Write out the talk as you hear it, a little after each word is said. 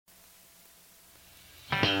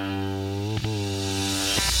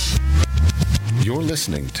You're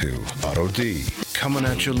listening to Otto D, coming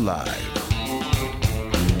at you live.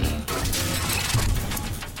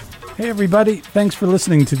 Hey everybody, thanks for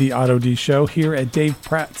listening to the Otto D Show here at Dave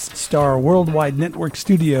Pratt's Star Worldwide Network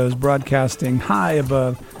Studios, broadcasting high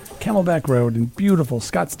above Camelback Road in beautiful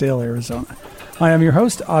Scottsdale, Arizona. I am your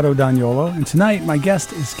host, Otto Daniolo, and tonight my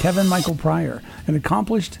guest is Kevin Michael Prier, an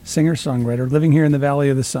accomplished singer-songwriter living here in the Valley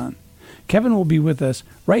of the Sun. Kevin will be with us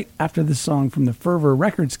right after the song from the Fervor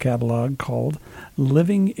Records catalog called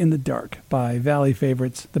Living in the Dark by Valley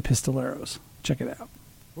favorites, the Pistoleros. Check it out.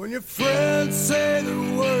 When your friends say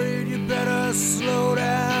they're worried, you better slow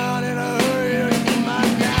down in a hurry or you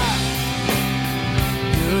might die.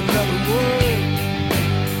 Hear another word.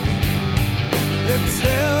 They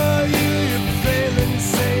tell you you're failing,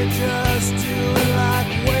 say just doing like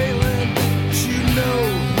wailing. But you know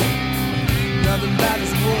nothing about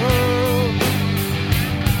this world.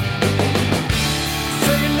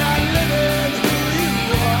 Say you're not living who you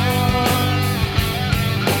are.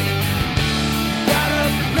 Got a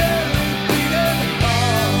belly beating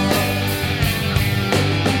heart.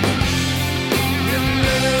 You're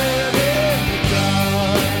living in the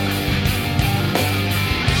dark.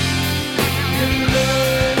 You're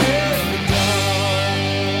living in the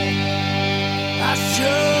dark. I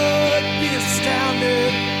should be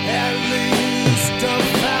astounded, at least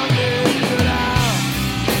dumbfounded, but I'm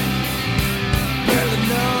barely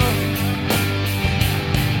numb.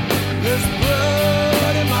 There's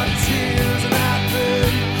blood in my tears, and I've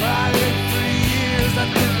been crying for years. I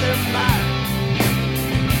think there might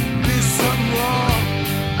be something wrong.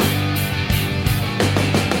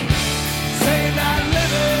 Say you're not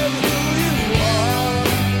living who you are.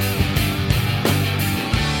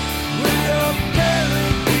 With your belly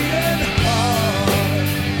beating hard.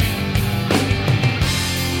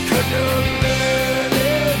 'Cause you're living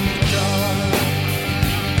in the dark.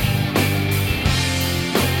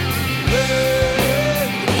 Living in the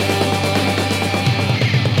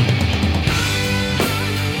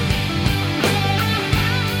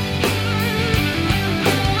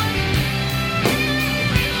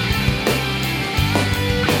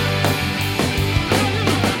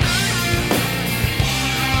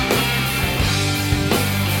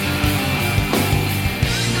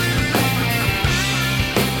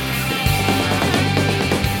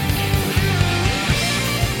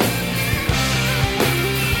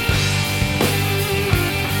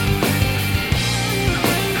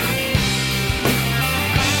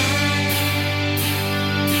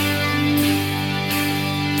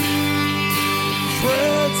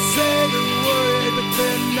Friends say they're worried, but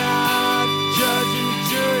they're not. Judge and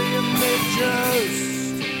jury, and they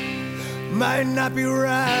just might not be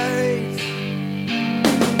right.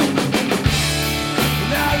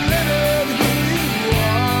 You're not living who you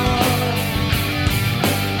are.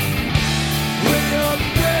 With your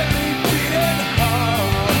belly beating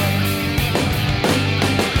hard.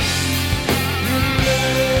 You're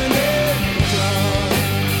living in the dark.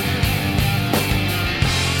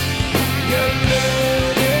 You're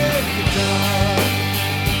living in the dark.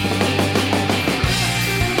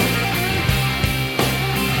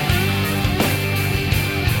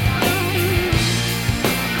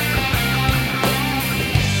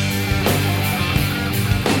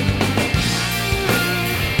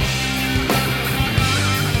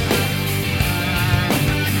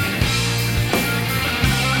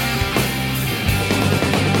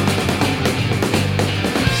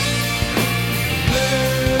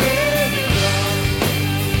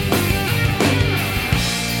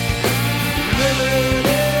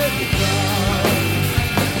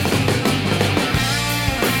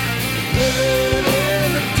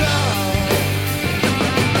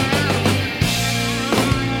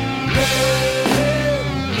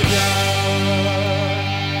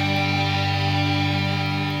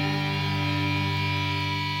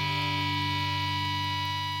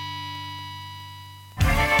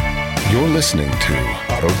 You're listening to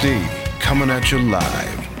Otto D, coming at you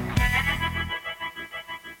live.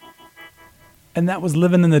 And that was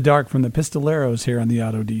Living in the Dark from the Pistoleros here on the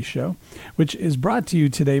Otto D Show, which is brought to you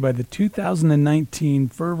today by the 2019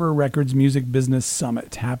 Fervor Records Music Business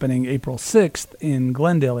Summit, happening April 6th in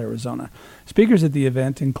Glendale, Arizona. Speakers at the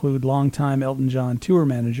event include longtime Elton John tour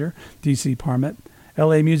manager D.C. Parmet,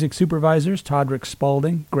 LA Music Supervisors Todrick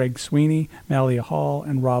Spalding, Greg Sweeney, Malia Hall,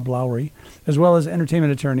 and Rob Lowry, as well as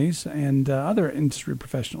entertainment attorneys and other industry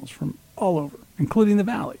professionals from all over, including the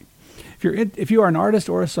Valley. If you are an artist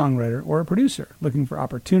or a songwriter or a producer looking for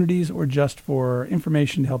opportunities or just for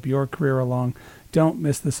information to help your career along, don't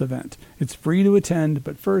miss this event. It's free to attend,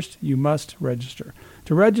 but first you must register.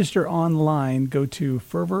 To register online, go to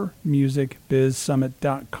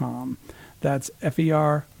fervormusicbizsummit.com. That's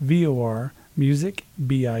FERVOR, music,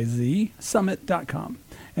 B-I-Z, summit.com.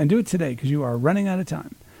 And do it today because you are running out of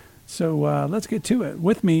time. So let's get to it.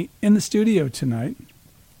 With me in the studio tonight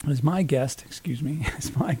is my guest,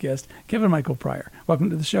 Kevin Michael Prier. Welcome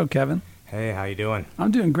to the show, Kevin. Hey, how you doing?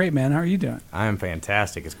 I'm doing great, man. How are you doing? I am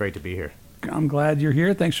fantastic. It's great to be here. I'm glad you're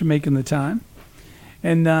here. Thanks for making the time.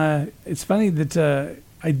 And it's funny that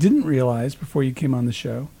I didn't realize before you came on the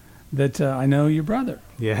show that I know your brother.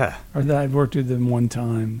 Yeah. Or that I've worked with him one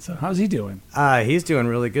time. So how's he doing? He's doing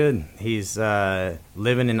really good. He's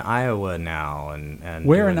living in Iowa now. And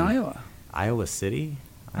Where in Iowa? Iowa City.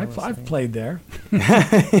 I've played there.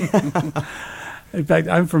 In fact,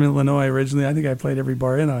 I'm from Illinois originally. I think I played every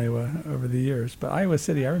bar in Iowa over the years. But Iowa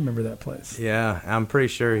City, I remember that place. Yeah, I'm pretty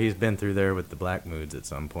sure he's been through there with the Black Moods at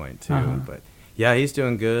some point, too. Uh-huh. But yeah, he's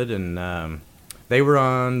doing good. And they were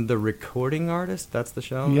on The Recording Artist. That's the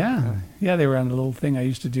show? Yeah, they were on a little thing I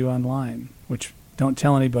used to do online, which don't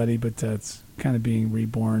tell anybody, but it's kind of being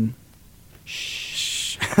reborn.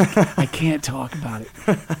 Shh. I can't talk about it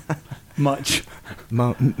much.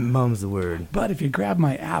 Mum's the word. But if you grab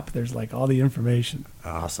my app, there's like all the information.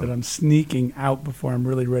 Awesome. That I'm sneaking out before I'm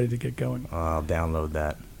really ready to get going. I'll download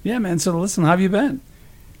that. Yeah, man. So listen, how have you been?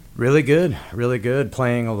 Really good. Really good.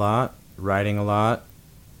 Playing a lot, writing a lot,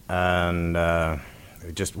 and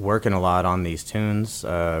just working a lot on these tunes.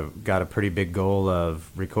 Got a pretty big goal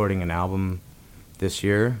of recording an album this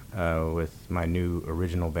year with my new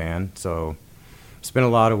original band. So it's been a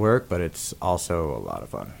lot of work, but it's also a lot of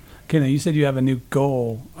fun. Okay, now you said you have a new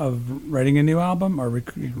goal of writing a new album or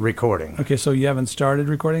Recording. Okay, so you haven't started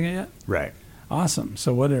recording it yet? Right. Awesome.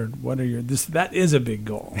 So what are your that is a big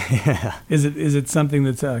goal. Yeah. Is it something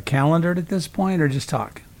that's calendared at this point or just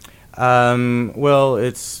talk? Well,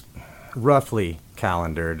 it's roughly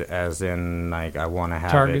calendared, as in like I want to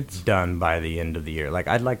have Targets? it done by the end of the year. Like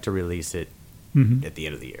I'd like to release it at the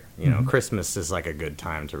end of the year. You know, Christmas is like a good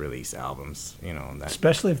time to release albums. You know,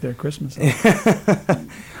 Especially if they're Christmas.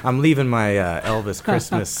 I'm leaving my Elvis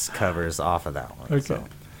Christmas covers off of that one. Okay. So.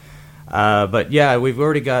 But yeah, we've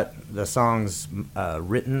already got the songs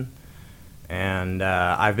written, and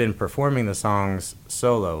I've been performing the songs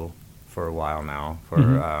solo for a while now.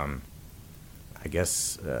 I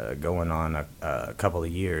guess going on a couple of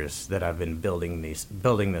years that I've been building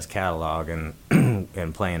this catalog and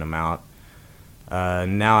and playing them out.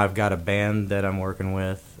 Now I've got a band that I'm working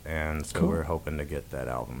with, and so We're hoping to get that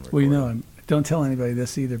album recorded. Well, you know, don't tell anybody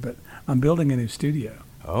this either, but I'm building a new studio.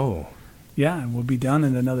 Oh. Yeah, and we'll be done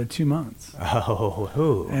in another 2 months.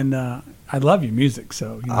 Oh. And I love your music,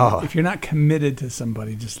 so if you're not committed to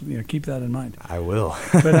somebody, just keep that in mind. I will.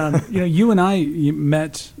 But you and I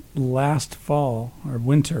met last fall or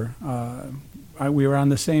winter. We were on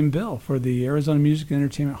the same bill for the Arizona Music and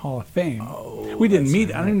Entertainment Hall of Fame. Oh, we didn't meet.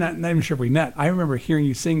 Right. I'm not even sure if we met. I remember hearing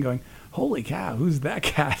you sing, going, "Holy cow, who's that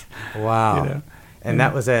cat?" Wow. And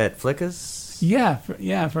that was at Flicka's? Yeah, for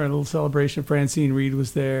a little celebration. Francine Reed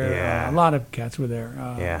was there. Yeah. A lot of cats were there.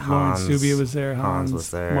 Lauren Subia was there. Hans was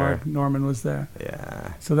there. Mark Norman was there.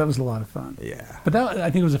 Yeah. So that was a lot of fun. Yeah. But I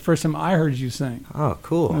think it was the first time I heard you sing. Oh,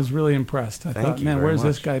 cool. I was really impressed. I thought, you man, very where's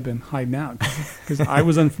this much. guy been hiding out? Because I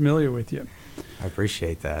was unfamiliar with you. I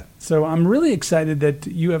appreciate that. So I'm really excited that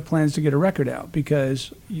you have plans to get a record out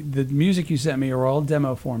because the music you sent me are all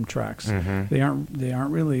demo form tracks. Mm-hmm. They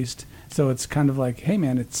aren't released. So it's kind of like, hey,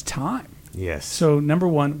 man, it's time. Yes. So number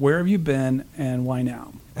one, where have you been and why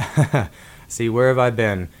now? See, where have I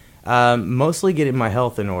been? Mostly getting my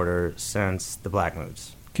health in order since the Black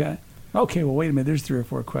Moods. Okay. Well, wait a minute. There's 3 or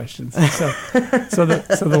 4 questions. So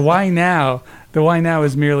the why now? The why now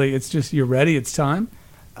is merely it's just you're ready. It's time.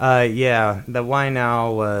 Yeah. The why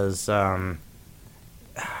now was, I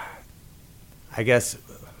guess,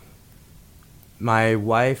 my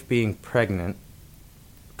wife being pregnant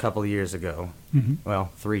a couple of years ago. Mm-hmm.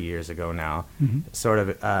 Well, 3 years ago now, Mm-hmm. sort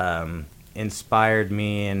of inspired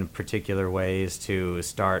me in particular ways to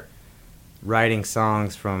start writing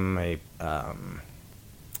songs from a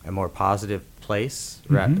more positive place,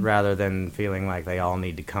 Mm-hmm. rather than feeling like they all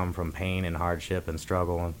need to come from pain and hardship and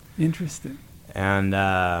struggle. Interesting. And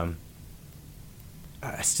I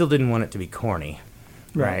still didn't want it to be corny,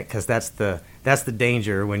 right? Because that's the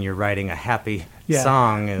danger when you're writing a happy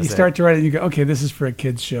song. You start to write it and you go, okay, this is for a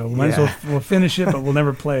kid's show. Might as well we'll finish it, but we'll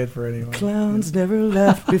never play it for anyone. Clowns never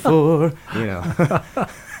laughed before,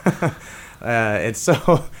 and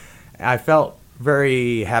so I felt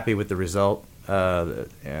very happy with the result,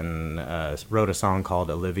 and wrote a song called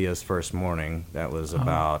Olivia's First Morning that was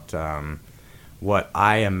about what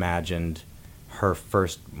I imagined her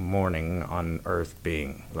first morning on Earth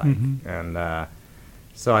being like. Mm-hmm. And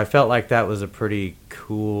So I felt like that was a pretty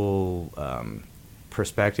cool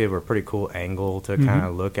perspective, or pretty cool angle to kind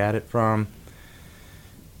of look at it from.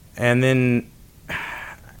 And then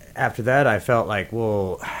after that, I felt like,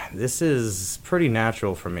 well, this is pretty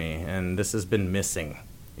natural for me, and this has been missing,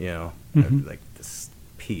 you know, like this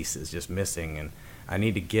piece is just missing, and I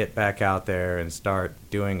need to get back out there and start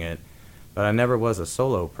doing it. But I never was a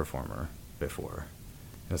solo performer before,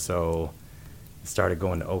 and so I started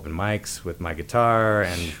going to open mics with my guitar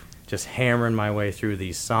and just hammering my way through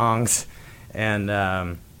these songs.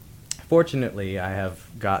 And fortunately, I have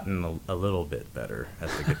gotten a little bit better at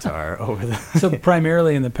the guitar over the. So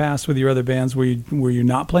primarily in the past with your other bands, were you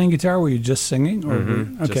not playing guitar? Were you just singing? Or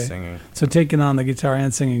okay. Just singing. So taking on the guitar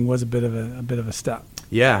and singing was a bit of a step.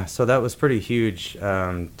 Yeah, so that was pretty huge.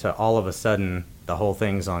 To all of a sudden, the whole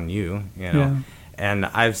thing's on you, you know. Yeah. And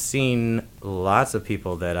I've seen lots of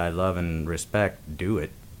people that I love and respect do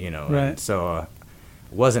it, you know. Right. And so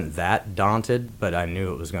wasn't that daunted, but I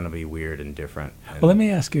knew it was going to be weird and different. And Well, let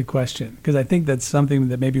me ask you a question, because I think that's something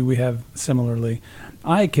that maybe we have similarly.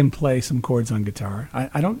 I can play some chords on guitar.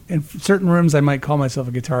 I don't. In certain rooms, I might call myself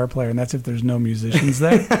a guitar player, and that's if there's no musicians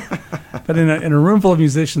there. But in a room full of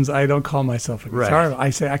musicians, I don't call myself a guitar. Right. I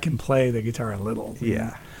say I can play the guitar a little.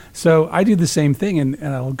 Yeah. So I do the same thing, and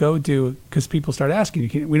I'll go to, because people start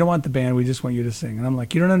asking, we don't want the band, we just want you to sing. And I'm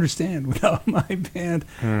like, you don't understand. Without my band,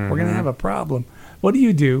 we're going to have a problem. What do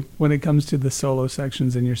you do when it comes to the solo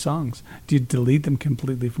sections in your songs? Do you delete them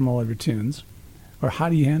completely from all of your tunes? Or how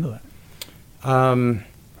do you handle that?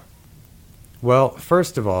 Well,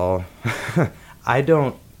 first of all, I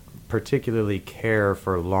don't particularly care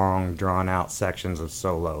for long, drawn-out sections of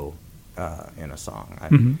solo in a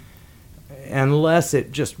song. Unless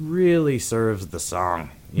it just really serves the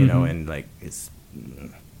song, you know, and like is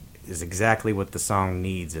exactly what the song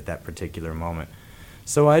needs at that particular moment.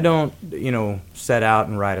 So I don't, you know, set out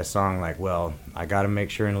and write a song like, well, I got to make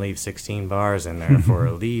sure and leave 16 bars in there for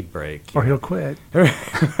a lead break. Or he'll quit.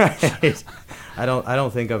 Right. I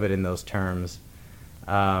don't think of it in those terms.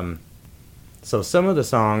 So some of the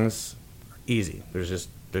songs, easy.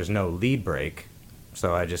 There's no lead break.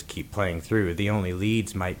 So I just keep playing through. The only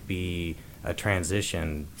leads might be a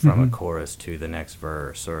transition from a chorus to the next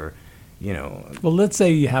verse, or, you know. Well, let's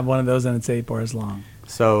say you have one of those and it's 8 bars long.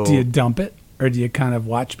 So Do you dump it? Or do you kind of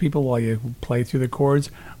watch people while you play through the chords?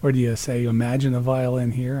 Or do you say, imagine a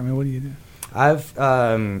violin here? I mean, what do you do? I've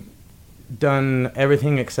done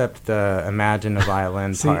everything except the imagine a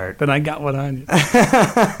violin See, part. then I got one on you.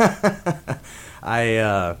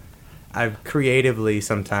 I've creatively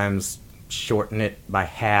sometimes shorten it by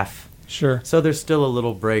half. Sure. So there's still a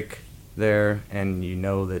little break there, and you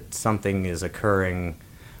know that something is occurring,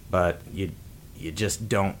 but you just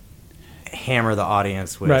don't hammer the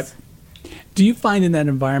audience with. Right. Do you find in that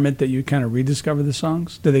environment that you kind of rediscover the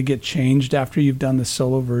songs? Do they get changed after you've done the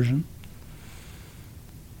solo version?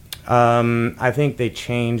 I think they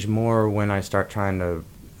change more when I start trying to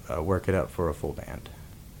work it up for a full band,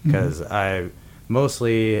 because I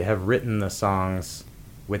mostly have written the songs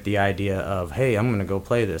with the idea of, hey, I'm going to go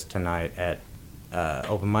play this tonight at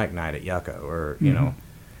open mic night at Yucca, or you know,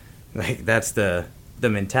 like that's the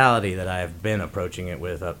mentality that I've been approaching it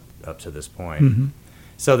with up to this point.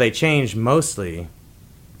 So they change mostly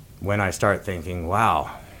when I start thinking,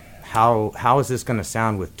 wow, how is this going to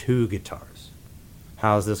sound with 2 guitars?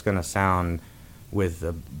 How is this going to sound with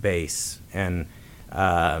the bass? And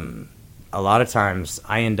a lot of times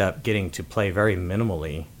I end up getting to play very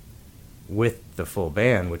minimally with the full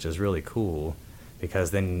band, which is really cool,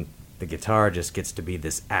 because then the guitar just gets to be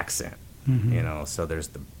this accent, you know. So there's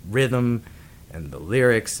the rhythm and the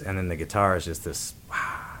lyrics, and then the guitar is just this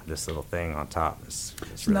little thing on top. It's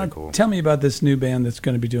really now, cool. Tell me about this new band that's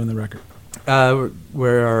going to be doing the record.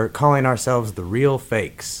 We're calling ourselves the Real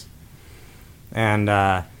Fakes, and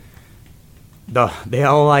the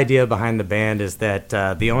whole idea behind the band is that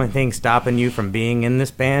the only thing stopping you from being in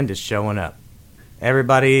this band is showing up.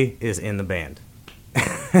 Everybody is in the band.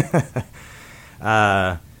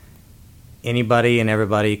 Anybody and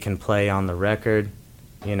everybody can play on the record.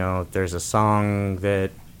 You know, if there's a song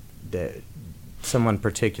that someone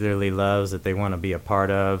particularly loves that they want to be a part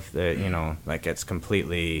of, that, you know, like, it's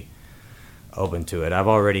completely open to it. I've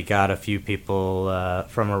already got a few people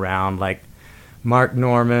from around, like Mark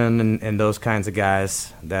Norman and those kinds of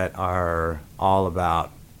guys, that are all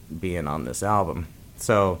about being on this album.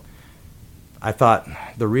 So I thought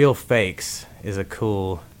the Real Fakes is a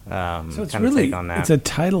cool So it's kind really of take on that. it's a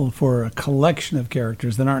title for a collection of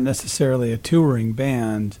characters that aren't necessarily a touring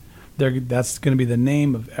band. That's going to be the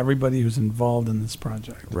name of everybody who's involved in this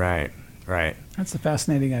project. Right. That's a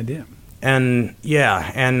fascinating idea. And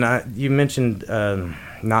yeah, and you mentioned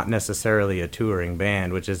not necessarily a touring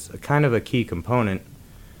band, which is kind of a key component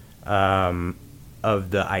of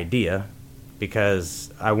the idea,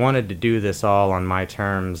 because I wanted to do this all on my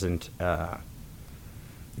terms and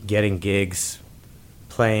getting gigs,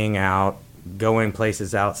 playing out, going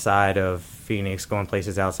places outside of Phoenix, going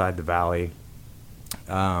places outside the Valley.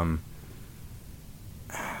 I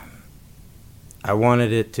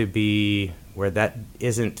wanted it to be where that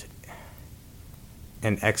isn't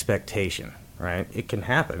an expectation, right? It can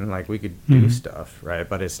happen, like we could do stuff, right?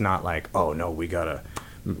 But it's not like, oh no, we gotta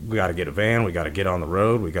get a van, we gotta get on the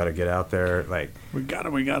road, we gotta get out there, like We got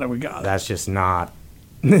it. that's just not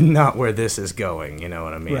where this is going, you know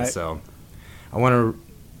what I mean? Right. So I want to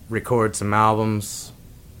record some albums,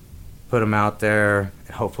 put them out there,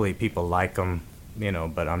 and hopefully people like them, you know,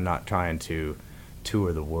 but I'm not trying to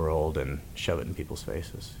tour the world and shove it in people's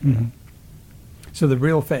faces. You know? So the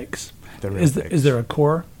Real Fakes. The Real Is Fakes. is there a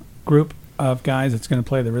core group of guys that's going to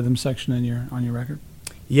play the rhythm section on your record?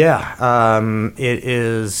 Yeah, it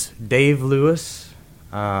is Dave Lewis.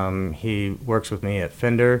 He works with me at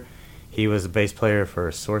Fender. He was a bass player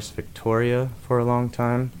for Source Victoria for a long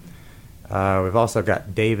time. We've also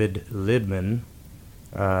got David Lidman.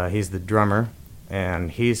 He's the drummer,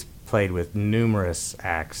 and he's played with numerous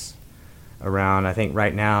acts around. I think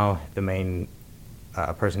right now the main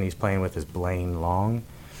person he's playing with is Blaine Long.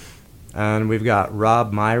 And we've got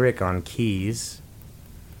Rob Myrick on keys,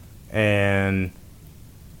 and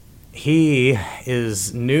he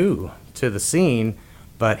is new to the scene,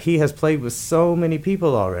 but he has played with so many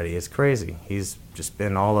people already. It's crazy. He's just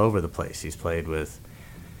been all over the place. He's played with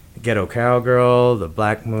Ghetto Cowgirl, the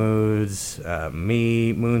Black Moods,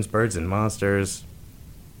 me, Moons, Birds, and Monsters.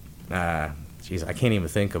 Geez, I can't even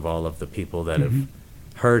think of all of the people that have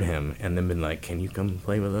heard him and then been like, can you come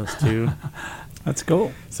play with us too? That's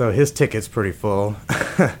cool. So his ticket's pretty full.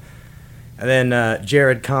 And then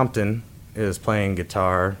Jared Compton is playing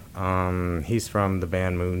guitar. He's from the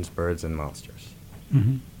band Moons, Birds, and Monsters.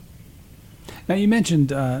 Now you mentioned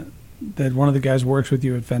that one of the guys works with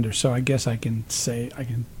you at Fender, so I guess I can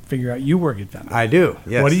figure out you work at Fender. I do,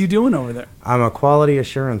 yes. What are you doing over there? I'm a quality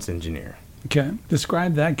assurance engineer. Okay,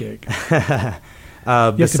 describe that gig. You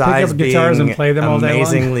have to pick up guitars and play them all day long?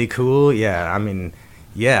 Amazingly cool. Yeah, I mean,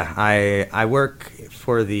 yeah, I work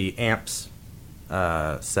for the amps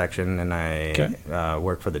section, and I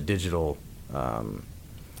work for the digital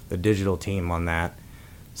team on that.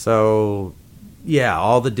 So, yeah,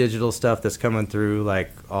 all the digital stuff that's coming through, like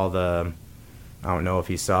all the, I don't know if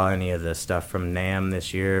you saw any of the stuff from NAMM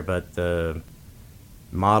this year, but the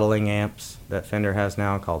modeling amps that Fender has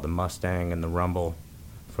now called the Mustang and the Rumble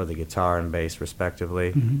for the guitar and bass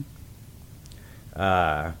respectively.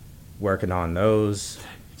 Working on those.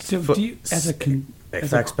 So do you,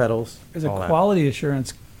 effects pedals. As a quality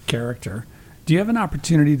assurance character, do you have an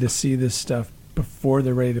opportunity to see this stuff before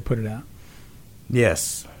they're ready to put it out?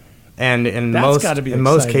 Yes. And in That's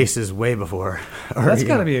most cases way before. That's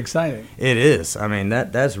got to be exciting. It is. I mean,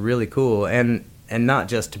 that's really cool. And not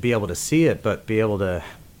just to be able to see it, but be able to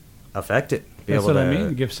affect it. That's what I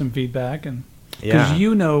mean. Give some feedback, and yeah, because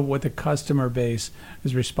you know what the customer base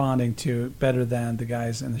is responding to better than the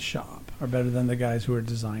guys in the shop, or better than the guys who are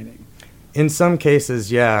designing. In some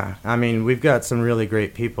cases, yeah. I mean, we've got some really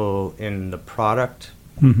great people in the product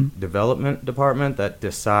development department that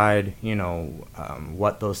decide, you know,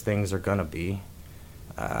 what those things are going to be,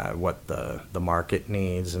 what the market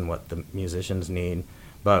needs and what the musicians need.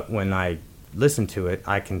 But when I listen to it,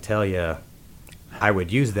 I can tell you I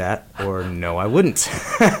would use that or no, I wouldn't.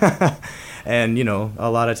 And, you know,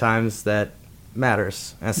 a lot of times that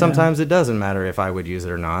matters. And sometimes it doesn't matter if I would use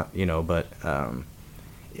it or not, you know, but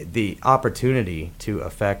the opportunity to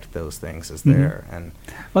affect those things is there. And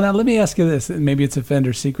well, now let me ask you this. Maybe it's a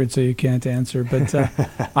Fender secret, so you can't answer. But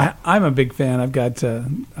I'm a big fan. I've got a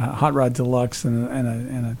Hot Rod Deluxe and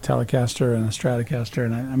a Telecaster and a Stratocaster,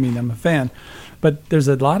 and I mean, I'm a fan. But there's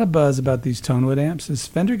a lot of buzz about these Tonewood amps. Has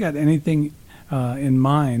Fender got anything in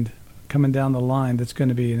mind coming down the line that's going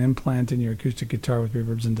to be an implant in your acoustic guitar with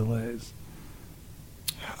reverbs and delays?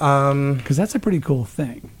 Because that's a pretty cool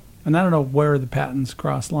thing. And I don't know where the patents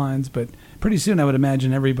cross lines, but pretty soon I would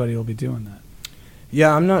imagine everybody will be doing that.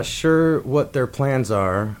 Yeah, I'm not sure what their plans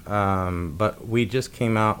are, but we just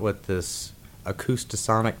came out with this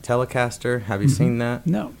Acoustasonic Telecaster. Have you seen that?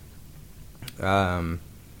 No.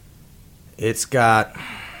 It's a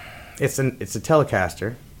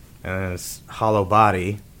Telecaster, and it's hollow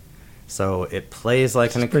body, so it plays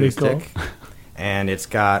like an acoustic. Cool. And it's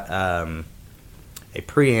got a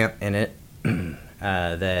preamp in it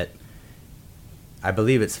that I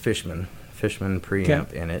believe it's Fishman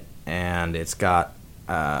preamp in it. and it's got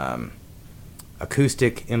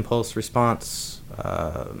acoustic impulse response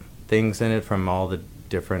things in it from all the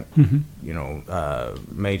different,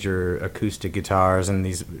 major acoustic guitars and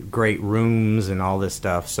these great rooms and all this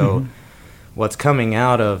stuff. So what's coming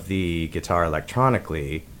out of the guitar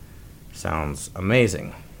electronically sounds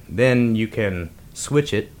amazing. Then you can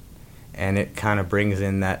switch it, and it kind of brings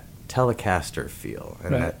in that Telecaster feel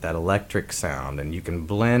and that electric sound, and you can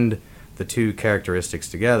blend the two characteristics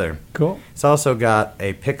together. Cool. It's also got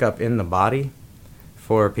a pickup in the body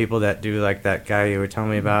for people that do like that guy you were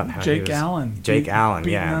telling me about. Jake Allen. Jake Allen,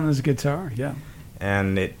 beating yeah. on his guitar, yeah.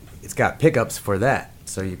 And it's got pickups for that,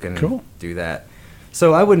 so you can Cool. do that.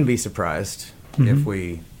 So I wouldn't be surprised if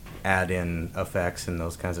we add in effects and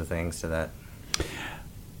those kinds of things to that.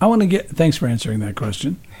 Thanks for answering that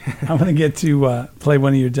question. I want to get to play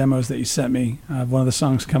one of your demos that you sent me, one of the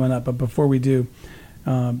songs coming up. But before we do,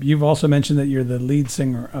 you've also mentioned that you're the lead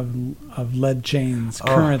singer of Lead Chains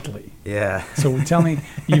currently. Yeah. So tell me,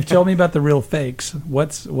 you've told me about the Real Fakes.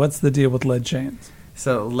 What's the deal with Lead Chains?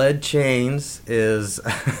 So Lead Chains is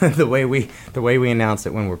the way we announce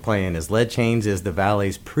it when we're playing is Lead Chains is the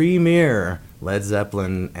Valley's premier Led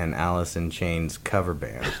Zeppelin and Alice in Chains cover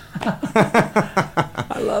band.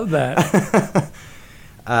 I love that.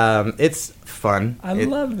 It's fun. I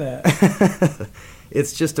love that.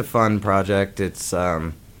 It's just a fun project. It's both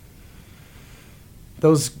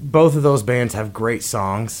of those bands have great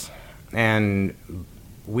songs, and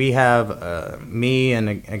we have me and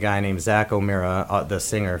a guy named Zach O'Meara, the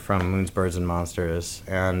singer from Moons, Birds, and Monsters,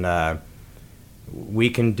 and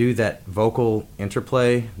we can do that vocal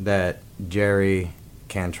interplay that Jerry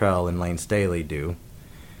Cantrell and Lane Staley do,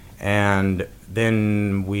 and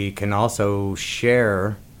then we can also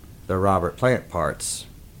share the Robert Plant parts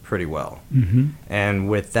pretty well. And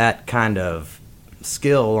with that kind of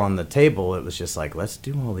skill on the table, it was just like, let's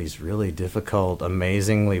do all these really difficult,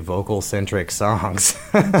 amazingly vocal-centric songs.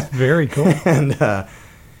 Very cool.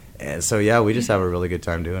 And so, yeah, we just have a really good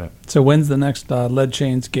time doing it. So when's the next Lead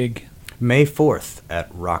Chains gig? May 4th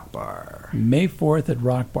at Rock Bar. May 4th at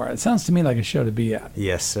Rock Bar. It sounds to me like a show to be at.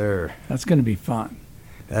 Yes, sir. That's going to be fun.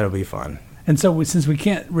 That'll be fun. And so since we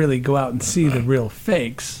can't really go out and see the Real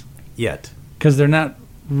Fakes, yet, because they're not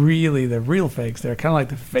really the Real Fakes, they're kind of like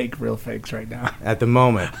the fake Real Fakes right now. At the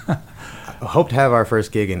moment. I hope to have our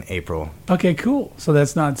first gig in April. Okay, cool. So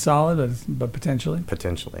that's not solid, but potentially?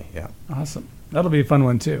 Potentially, yeah. Awesome. That'll be a fun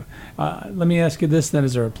one, too. Let me ask you this, then.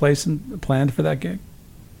 Is there a place planned for that gig?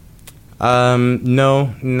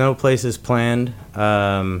 No place is planned.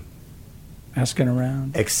 Asking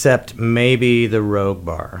around? Except maybe the Rogue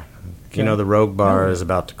Bar. Okay. You know, the Rogue Bar is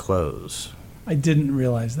about to close. I didn't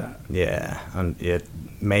realize that. Yeah.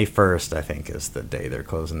 May 1st, I think, is the day they're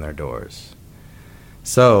closing their doors.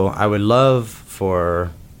 So I would love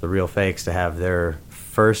for the Real Fakes to have their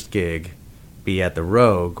first gig be at the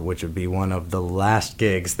Rogue, which would be one of the last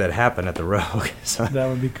gigs that happen at the Rogue. So that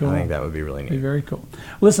would be cool. I think that would be really neat. Be very cool.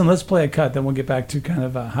 Listen, let's play a cut, then we'll get back to kind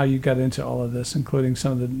of how you got into all of this, including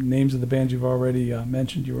some of the names of the bands you've already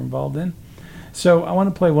mentioned you were involved in. So I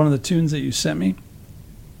want to play one of the tunes that you sent me,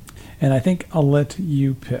 and I think I'll let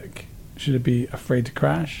you pick. Should it be Afraid to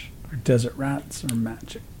Crash, or Desert Rats, or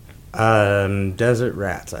Magic? Desert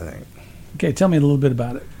Rats, I think. Okay, tell me a little bit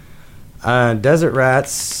about it. Desert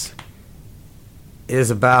Rats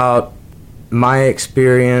is about my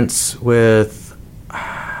experience with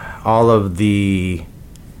all of the,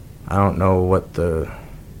 I don't know what the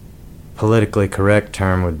politically correct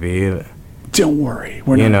term would be. Don't worry,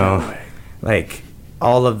 we're not that way. Like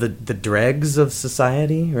all of the dregs of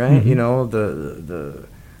society, right? You know, the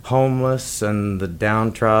homeless and the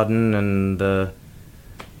downtrodden and the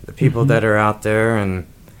people that are out there, and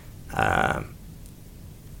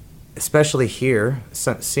especially here,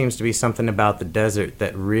 seems to be something about the desert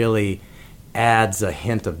that really adds a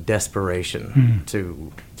hint of desperation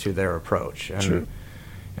to their approach. And, True.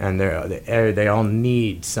 And they all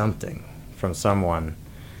need something from someone.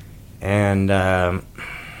 And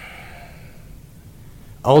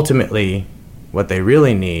ultimately, what they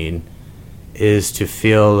really need is to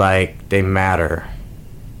feel like they matter,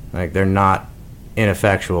 like they're not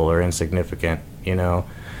ineffectual or insignificant, you know?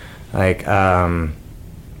 Like,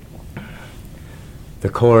 the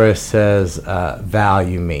chorus says,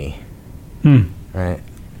 value me. Right?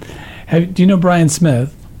 Do you know Brian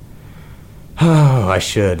Smith? Oh, I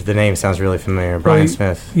should. The name sounds really familiar. Brian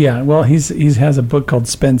Smith. Yeah, well, he has a book called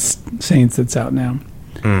Spent Saints that's out now.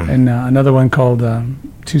 And another one called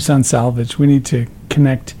Tucson Salvage. We need to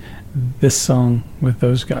connect this song with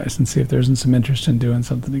those guys and see if there's some interest in doing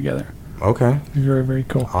something together. Okay. Very, very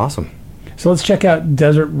cool. Awesome. So let's check out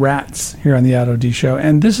Desert Rats here on the Auto D Show.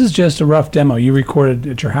 And this is just a rough demo. You recorded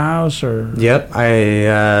at your house, or? Yep,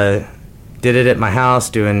 I did it at my house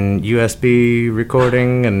doing USB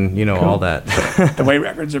recording and, you know, Cool. all that. The way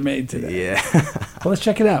records are made today. Yeah. Well, let's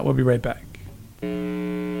check it out. We'll be right back.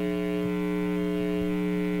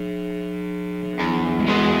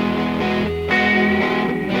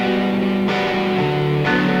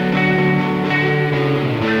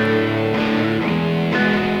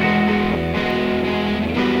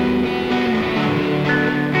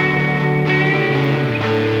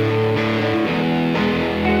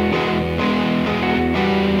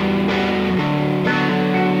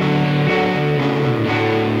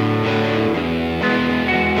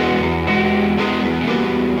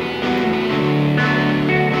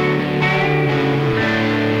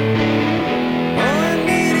 All I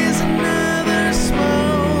need is another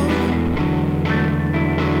smoke.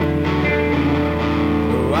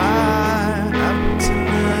 Why I pretend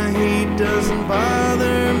the heat doesn't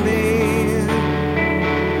bother me.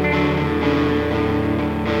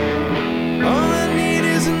 All I need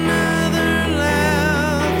is another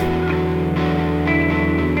laugh.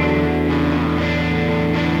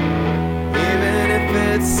 Even if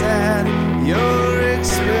it's at your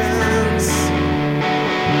expense.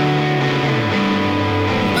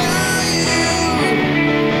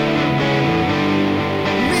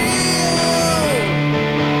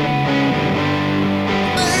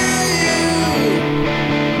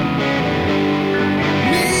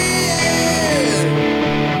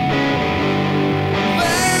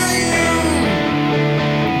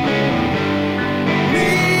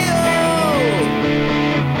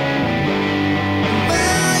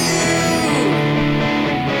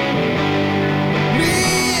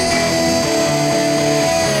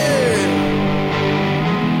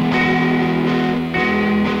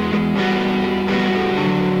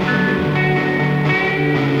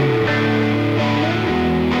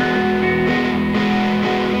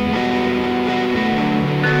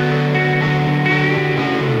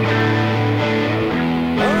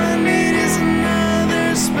 All I need is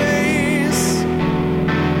another space.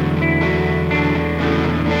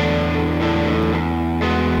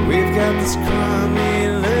 We've got this crummy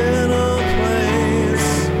little place.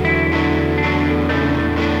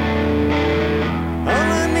 All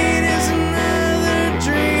I need is another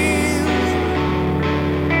dream.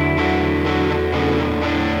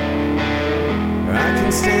 I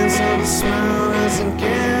can stand so the smile doesn't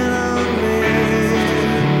get on me.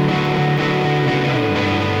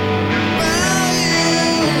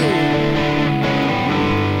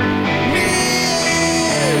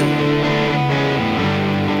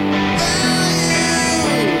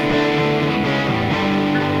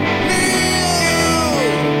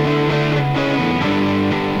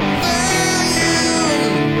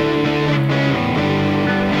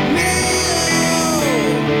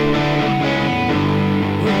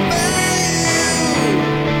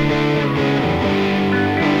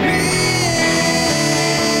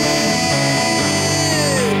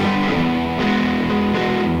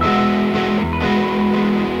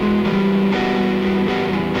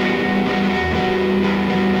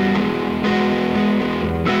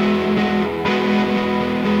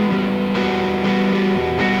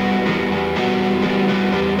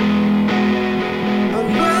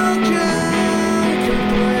 Unwelcome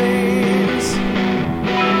complaints.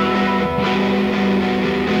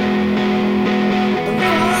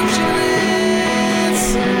 Unfortunate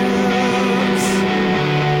sounds.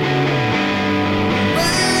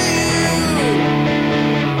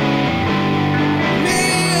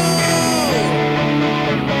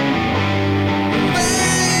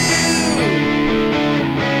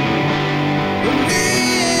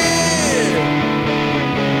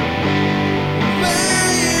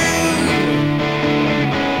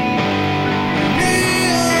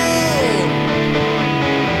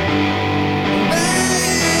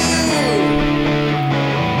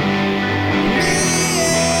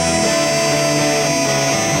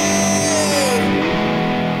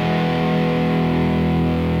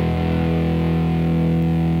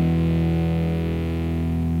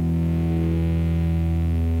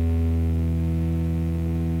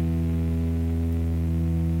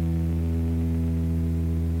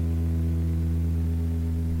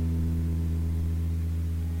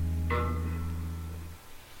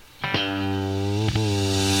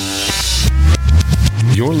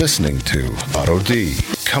 You're listening to Auto D,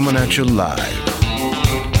 coming at you live.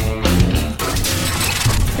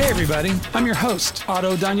 Hey everybody, I'm your host,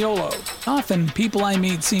 Otto Daniolo. Often, people I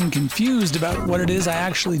meet seem confused about what it is I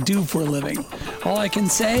actually do for a living. All I can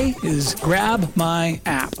say is grab my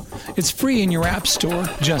app. It's free in your app store.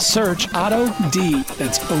 Just search Otto D,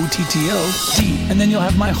 that's O-T-T-O-D, and then you'll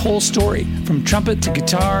have my whole story, from trumpet to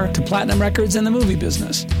guitar to platinum records and the movie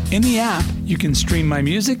business. In the app, you can stream my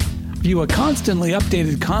music, view a constantly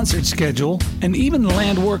updated concert schedule, and even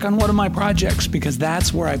land work on one of my projects, because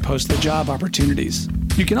that's where I post the job opportunities.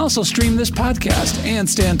 You can also stream this podcast and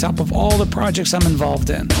stay on top of all the projects I'm involved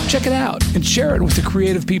in. Check it out and share it with the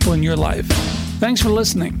creative people in your life. Thanks for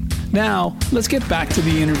listening. Now, let's get back to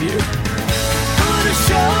the interview. For the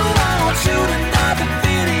show, I won't shoot another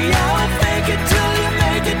video. Fake it till you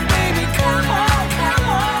make it, baby. Come on, come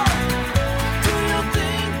on. Do your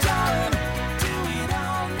thing, darling. Do it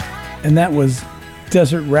all night. And that was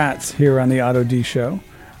Desert Rats here on the Otto D Show,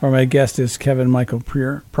 where my guest is Kevin Michael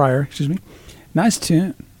Prier. Nice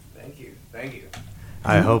tune. Thank you.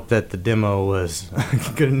 I hope that the demo was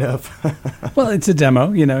good enough. Well, it's a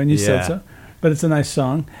demo, and you said Yeah. so. But it's a nice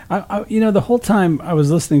song. The whole time I was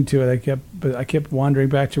listening to it, I kept wandering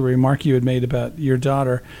back to a remark you had made about your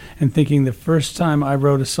daughter, and thinking the first time I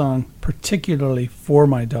wrote a song particularly for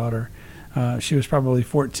my daughter, she was probably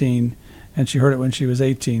 14, and she heard it when she was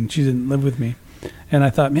 18. She didn't live with me, and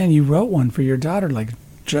I thought, man, you wrote one for your daughter, like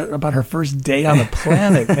about her first day on the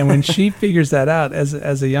planet. And when she figures that out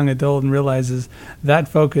as a young adult and realizes that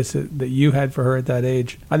focus that you had for her at that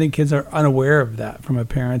age, I think kids are unaware of that from a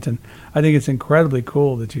parent, and I think it's incredibly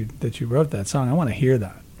cool that you wrote that song. I want to hear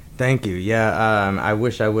that. Thank you. Yeah, I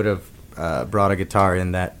wish I would have brought a guitar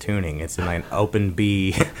in that tuning. It's in an open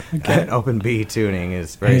B. Okay. An open B tuning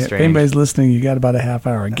is very If strange. anybody's listening, you got about a half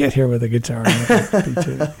hour. Get here with a guitar.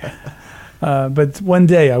 But one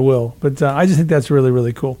day I will. But I just think that's really,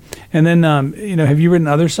 really cool. And then, have you written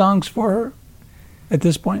other songs for her at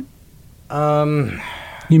this point? You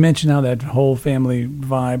mentioned how that whole family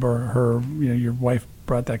vibe, or her, your wife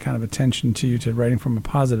brought that kind of attention to you, to writing from a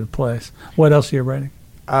positive place. What else are you writing?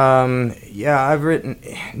 Yeah, I've written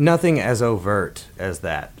nothing as overt as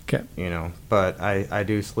that. Okay. But I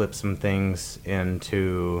do slip some things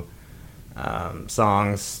into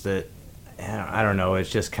songs that, I don't know, it's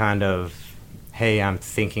just kind of, hey, I'm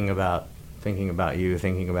thinking about you,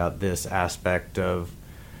 thinking about this aspect of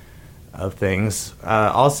things.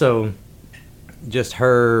 Also, just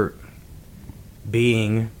her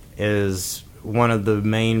being is one of the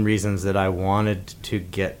main reasons that I wanted to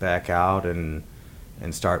get back out and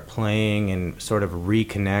start playing and sort of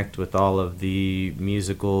reconnect with all of the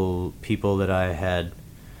musical people that I had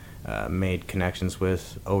made connections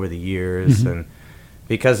with over the years. Mm-hmm. And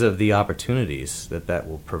because of the opportunities that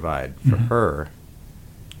will provide for mm-hmm. her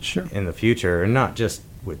sure. in the future, and not just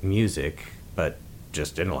with music, but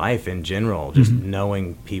just in life in general. Just mm-hmm.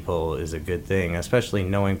 knowing people is a good thing, especially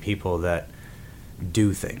knowing people that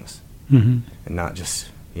do things mm-hmm. and not just,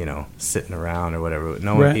 sitting around or whatever, but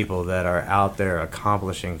knowing right. people that are out there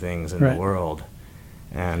accomplishing things in right. the world,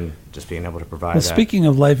 and just being able to provide well, that. Speaking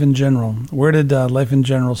of life in general, where did life in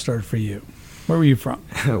general start for you? Where were you from?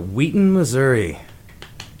 Wheaton, Missouri.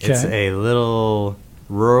 Okay. It's a little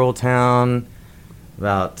rural town,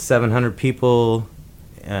 about 700 people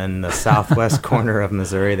in the southwest corner of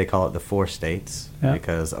Missouri. They call it the Four States yeah.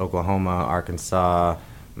 because Oklahoma, Arkansas,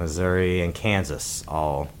 Missouri, and Kansas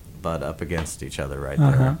all butt up against each other right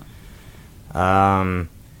there.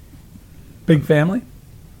 Big family?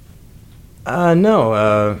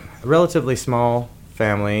 No, relatively small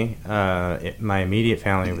family. My immediate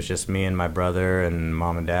family was just me and my brother and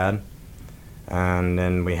mom and dad. And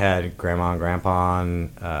then we had grandma and grandpa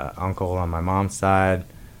and uncle on my mom's side,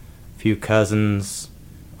 a few cousins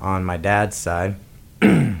on my dad's side,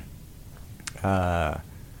 a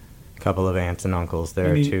couple of aunts and uncles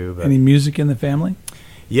there too. But any music in the family?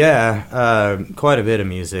 Yeah, quite a bit of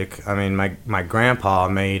music. I mean, my grandpa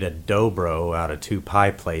made a dobro out of 2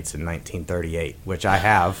 pie plates in 1938, which I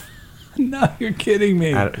have. No, you're kidding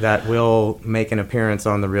me. That will make an appearance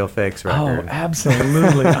on the Real Fakes record. Oh,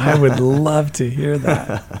 absolutely. I would love to hear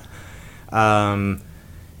that.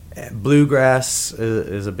 Bluegrass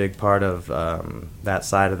is a big part of that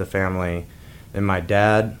side of the family. And my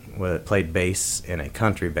dad played bass in a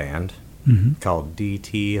country band mm-hmm. called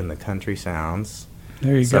DT and the Country Sounds.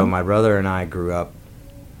 There you go. So my brother and I grew up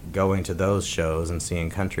going to those shows and seeing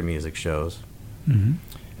country music shows. Mm-hmm.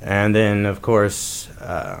 And then, of course,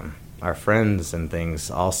 our friends and things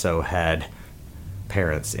also had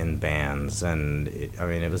parents in bands. And,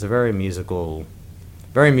 it was a very musical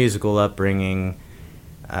upbringing.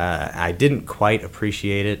 I didn't quite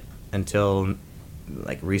appreciate it until,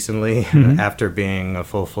 recently, mm-hmm. after being a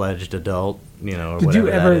full-fledged adult or Did whatever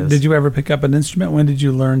you that is. Did you ever pick up an instrument? When did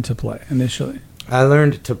you learn to play initially? I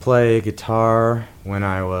learned to play guitar when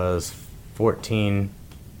I was 14.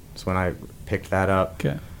 That's when I picked that up.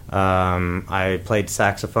 Okay. I played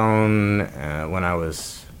saxophone when I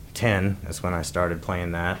was 10. That's when I started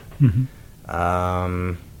playing that. Mhm.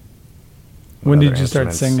 What When did other you start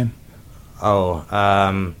instruments?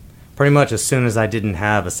 singing? Pretty much as soon as I didn't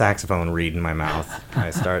have a saxophone reed in my mouth, I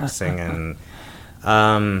started singing.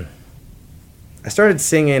 I started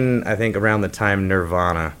singing, I think, around the time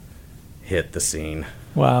Nirvana hit the scene.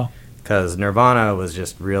 Wow. Because Nirvana was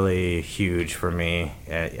just really huge for me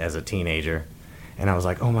as a teenager. And I was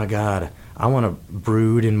like, oh my God, I want to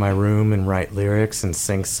brood in my room and write lyrics and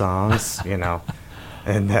sing songs,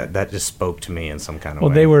 And that just spoke to me in some kind of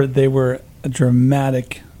way. Well, they were a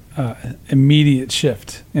dramatic, immediate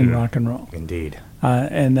shift in rock and roll. Indeed.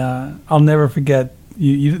 And I'll never forget.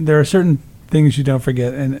 There are certain things you don't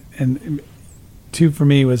forget. And two for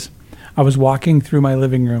me was, I was walking through my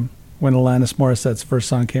living room when Alanis Morissette's first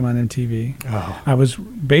song came on MTV. Oh. I was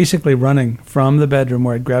basically running from the bedroom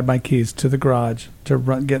where I'd grabbed my keys to the garage to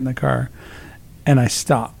get in the car, and I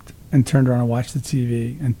stopped and turned around and watched the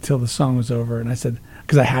TV until the song was over. And I said,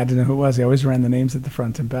 because I had to know who it was. I always ran the names at the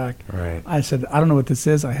front and back. Right. I said, I don't know what this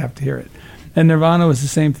is. I have to hear it. And Nirvana was the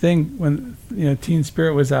same thing when Teen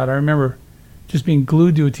Spirit was out. I remember just being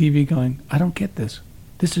glued to a TV going, I don't get this.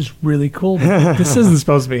 This is really cool. This isn't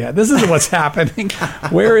supposed to be. This isn't what's happening.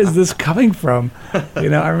 Where is this coming from?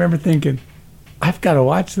 I remember thinking, I've got to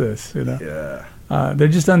watch this. Yeah. They're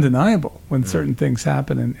just undeniable when certain things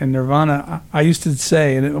happen. And Nirvana, I used to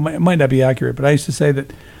say, and it might not be accurate, but I used to say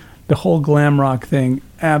that the whole glam rock thing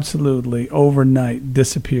absolutely overnight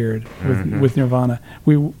disappeared with Nirvana.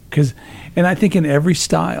 And I think in every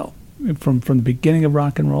style, from the beginning of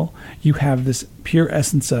rock and roll, you have this pure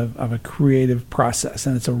essence of a creative process,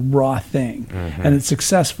 and it's a raw thing, and it's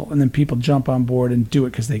successful. And then people jump on board and do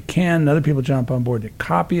it because they can, and other people jump on board to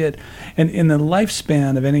copy it. And in the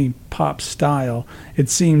lifespan of any pop style, it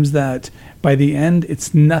seems that by the end,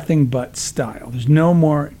 it's nothing but style. There's no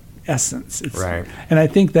more essence. Right. And I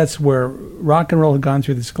think that's where rock and roll had gone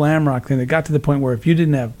through this glam rock thing. It got to the point where if you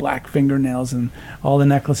didn't have black fingernails and all the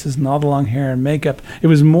necklaces and all the long hair and makeup, it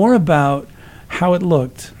was more about how it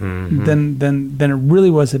looked than it really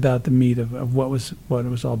was about the meat of what it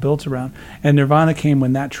was all built around. And Nirvana came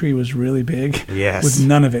when that tree was really big, Yes. with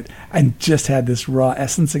none of it, and just had this raw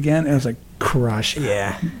essence again. And it was like, crush.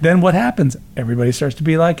 Yeah. Then what happens? Everybody starts to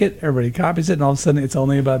be like it. Everybody copies it, and all of a sudden, it's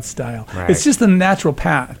only about style. Right. It's just the natural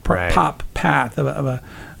path, Right. pop path of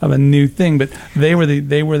a new thing. But they were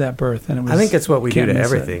that birth, and it was. I think it's what we do can't to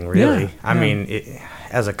miss it. everything, really. Yeah, I yeah. mean,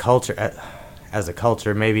 as a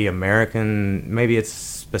culture, maybe American, maybe it's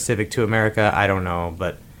specific to America, I don't know,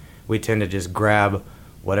 but we tend to just grab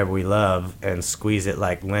whatever we love and squeeze it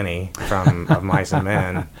like Lenny from Of Mice and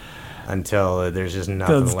Men until there's just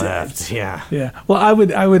nothing Those left. days. Yeah. Yeah. Well, I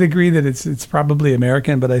would agree that it's probably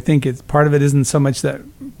American, but I think it's part of it isn't so much that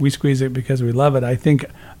we squeeze it because we love it. I think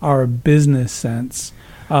our business sense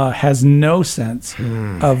has no sense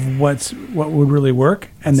of what would really work,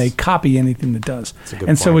 and they copy anything that does. That's a good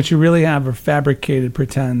And so point. what you really have are fabricated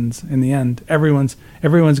pretends. In the end, everyone's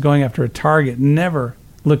going after a target, never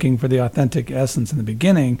looking for the authentic essence in the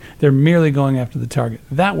beginning. They're merely going after the target.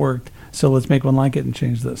 That worked, so let's make one like it and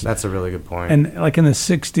change this. That's a really good point. And like in the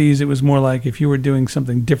 60s, it was more like if you were doing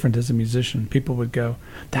something different as a musician, people would go,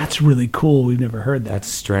 that's really cool. We've never heard that. That's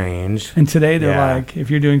strange. And today they're Yeah. like,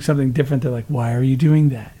 if you're doing something different, they're like, why are you doing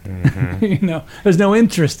that? There's no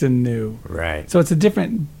interest in new. Right. So it's a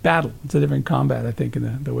different battle. It's a different combat, I think,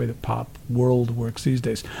 in the way the pop world works these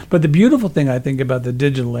days. But the beautiful thing, I think, about the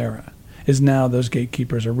digital era is now those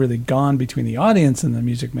gatekeepers are really gone between the audience and the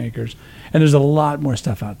music makers, and there's a lot more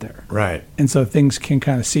stuff out there. Right. And so things can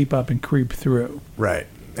kind of seep up and creep through. Right.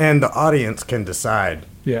 And the audience can decide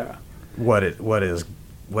Yeah. what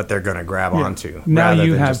they're going to grab Yeah. onto, Now rather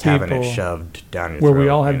you than have just having it people shoved down your Where throat. we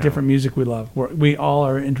all have you know? different music we love. Where we all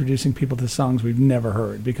are introducing people to songs we've never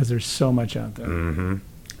heard because there's so much out there. Mm-hmm.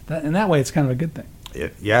 And that way it's kind of a good thing.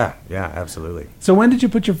 Yeah, absolutely. So when did you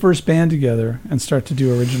put your first band together and start to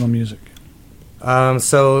do original music?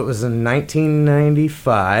 So it was in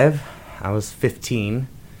 1995. I was 15.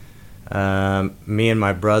 Me and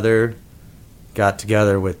my brother got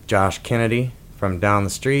together with Josh Kennedy from down the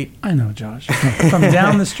street. I know, Josh. From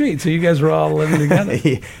down the street. So you guys were all living together.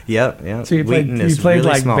 Yep. So you played, Wheaton is really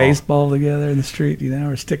like baseball together in the street,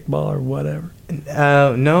 or stickball or whatever?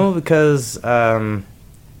 No, because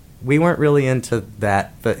we weren't really into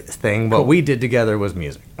that thing. What Cool. we did together was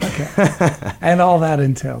music. Okay. And all that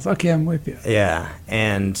entails. Okay, I'm with you. Yeah,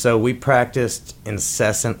 and so we practiced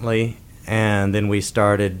incessantly And then we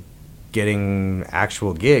started getting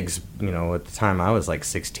actual gigs. At the time I was like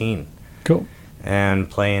 16. Cool. And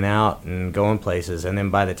playing out and going places. And then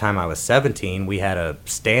by the time I was 17, we had a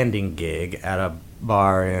standing gig at a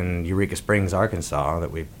bar in Eureka Springs, Arkansas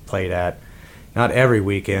that we played at, not every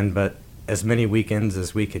weekend, but as many weekends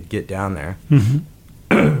as we could get down there.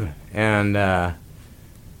 And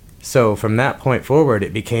so from that point forward,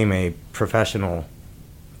 it became a professional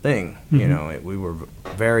thing. We were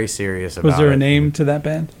very serious about it. Was there a name to that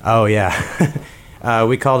band? Oh, yeah.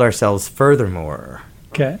 We called ourselves Furthermore.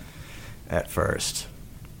 Okay. At first.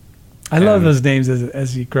 I love those names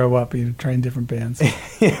as you grow up, trying different bands.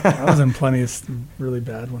 I was in plenty of really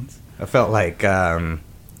bad ones. I felt like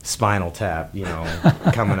Spinal Tap,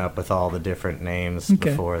 coming up with all the different names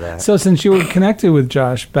before that. So since you were connected with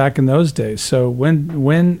Josh back in those days, so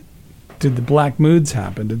when did the Black Moods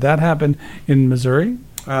happen? Did that happen in Missouri?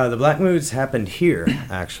 The Black Moods happened here,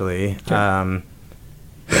 actually.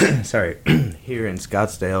 Sorry, here in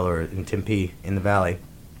Scottsdale or in Tempe in the Valley.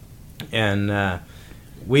 And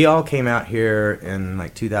we all came out here in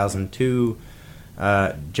like 2002.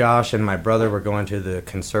 Josh and my brother were going to the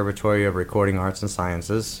Conservatory of Recording Arts and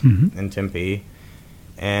Sciences in Tempe.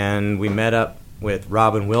 And we met up with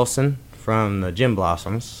Robin Wilson from the Gin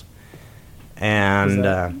Blossoms.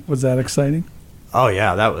 And was that exciting? Oh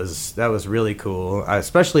yeah, that was really cool.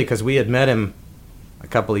 Especially because we had met him a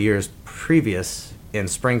couple of years previous in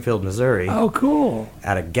Springfield, Missouri. Oh, cool!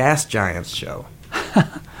 At a Gas Giants show.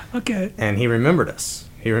 Okay. And he remembered us.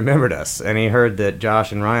 And he heard that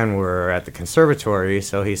Josh and Ryan were at the conservatory,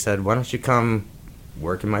 so he said, "Why don't you come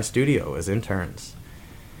work in my studio as interns?"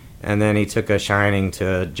 And then he took a shining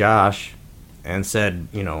to Josh and said,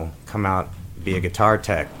 come out, be a guitar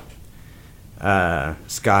tech.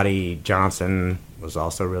 Scotty Johnson was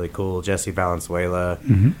also really cool. Jesse Valenzuela.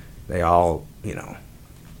 They all,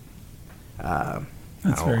 I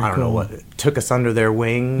don't know what, took us under their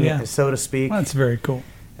wing, so to speak. Well, that's very cool.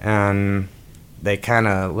 And they kind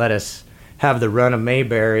of let us have the run of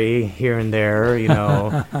Mayberry here and there,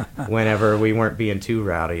 whenever we weren't being too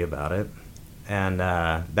rowdy about it. And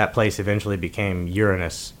that place eventually became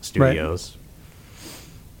Uranus Studios.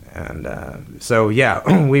 Right. And so,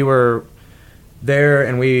 yeah, we were there,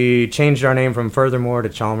 and we changed our name from Furthermore to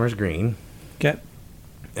Chalmers Green. Okay.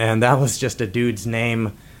 And that was just a dude's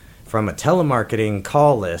name from a telemarketing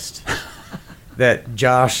call list that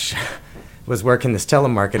Josh was working this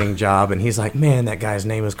telemarketing job, and he's like, "Man, that guy's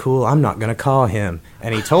name is cool. I'm not going to call him."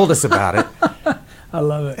 And he told us about it. I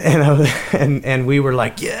love it. And we were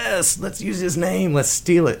like, "Yes, let's use his name. Let's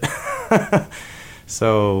steal it."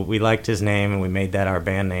 So we liked his name, and we made that our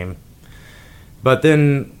band name. But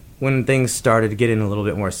then when things started getting a little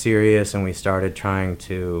bit more serious and we started trying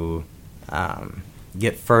to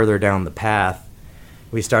get further down the path,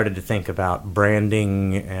 we started to think about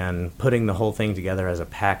branding and putting the whole thing together as a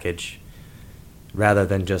package rather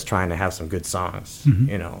than just trying to have some good songs,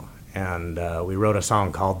 And we wrote a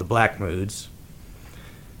song called The Black Moods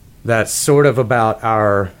that's sort of about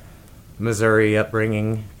our Missouri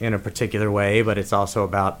upbringing in a particular way, but it's also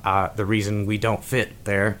about the reason we don't fit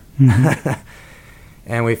there.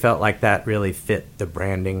 And we felt like that really fit the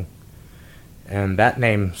branding. And that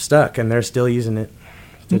name stuck, and they're still using it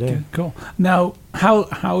today. Okay, cool. Now,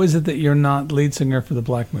 how is it that you're not lead singer for the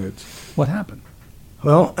Black Moods? What happened?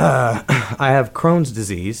 Well, I have Crohn's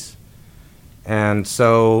disease, and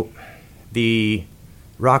so the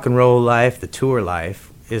rock and roll life, the tour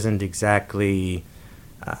life, isn't exactly,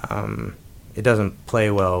 it doesn't play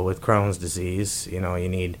well with Crohn's disease. You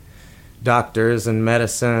need doctors and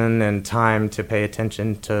medicine and time to pay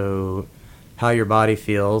attention to how your body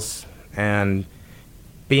feels, and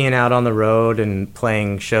being out on the road and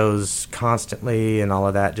playing shows constantly and all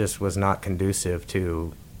of that just was not conducive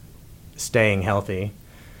to staying healthy.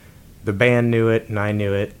 The band knew it, and I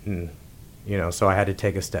knew it, and so I had to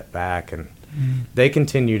take a step back, and they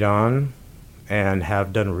continued on and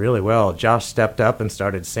have done really well. Josh stepped up and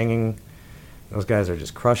started singing. Those guys are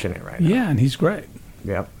just crushing it right now. Yeah, and he's great.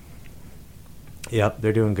 Yep,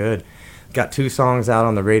 they're doing good. Got 2 songs out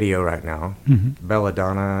on the radio right now,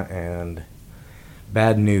 Belladonna and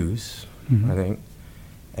Bad News, I think.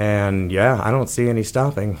 And, I don't see any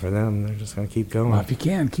stopping for them. They're just going to keep going. Well, if you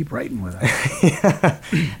can, keep writing with us. Yeah,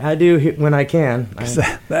 I do when I can.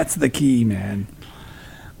 That's the key, man.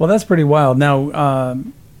 Well, that's pretty wild. Now,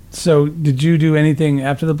 so did you do anything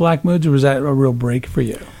after the Black Moods, or was that a real break for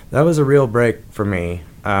you? That was a real break for me.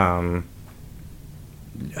 I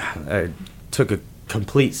took a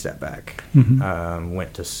complete step back.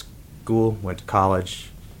 Went to school, went to college,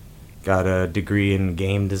 got a degree in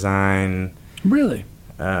game design. Really?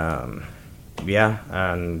 And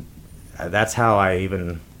that's how I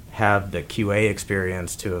even have the QA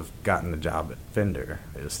experience to have gotten the job at Fender,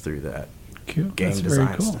 is through that Cool. game That's design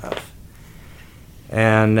very cool. stuff.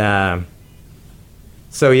 And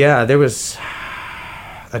so yeah, there was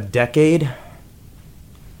a decade.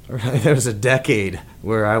 There was a decade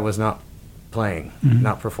where I was not playing,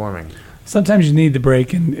 not performing. Sometimes you need the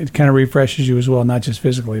break, and it kind of refreshes you as well, not just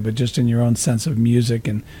physically, but just in your own sense of music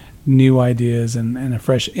and new ideas and a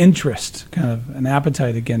fresh interest, kind of an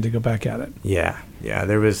appetite again to go back at it. Yeah,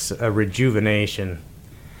 there was a rejuvenation.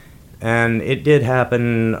 And it did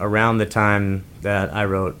happen around the time that I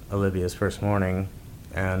wrote Olivia's First Morning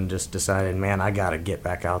and just decided, man, I got to get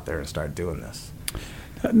back out there and start doing this.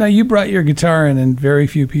 Now, you brought your guitar in, and very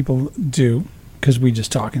few people do, because we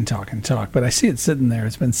just talk and talk and talk. But I see it sitting there.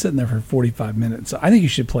 It's been sitting there for 45 minutes. So I think you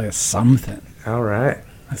should play us something. All right.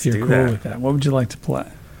 If you're cool with that. What would you like to play?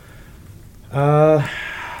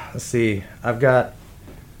 Let's see. I've got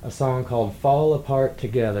a song called Fall Apart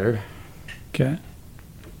Together. Okay.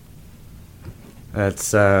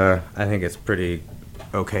 That's, I think it's pretty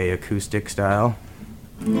okay acoustic style.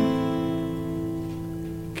 Okay,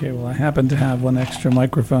 well, I happen to have one extra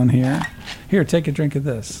microphone here. Here, take a drink of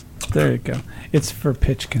this. There you go. It's for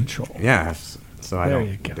pitch control. Yeah, so I There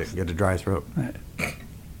you don't go. get a dry throat. All right,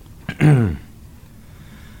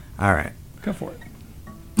 All right. go for it.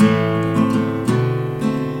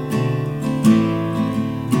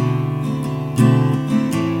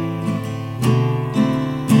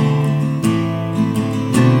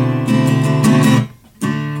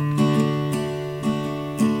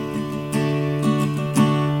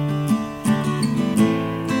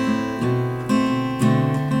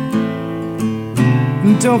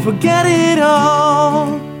 Don't forget it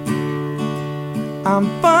all. I'm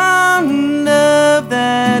fond of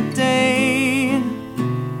that day.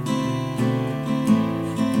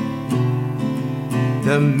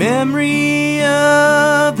 The memory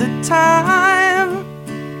of the time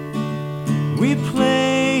we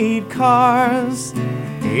played cars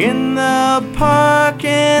in the park,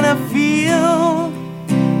 and I feel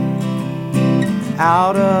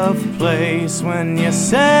out of place when you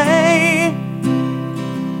say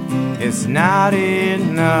it's not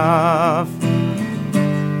enough.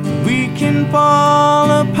 We can fall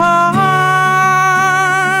apart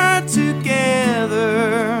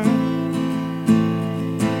together.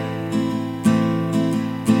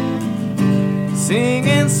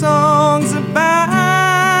 Singing songs about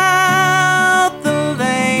the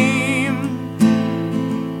lame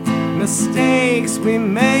mistakes we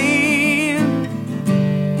made.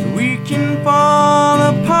 We can fall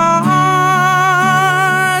apart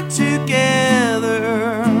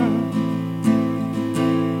together.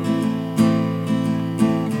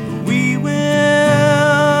 We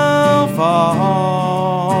will fall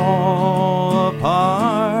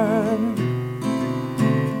apart.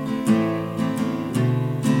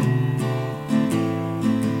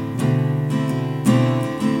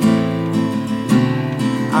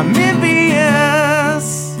 I'm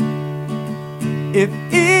envious if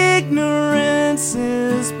ignorance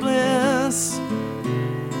is bliss.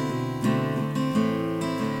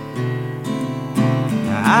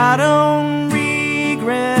 I don't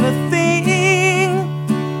regret a thing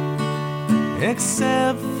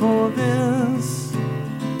except for this,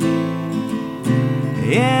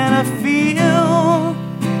 and I feel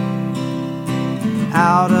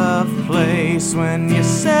out of place when you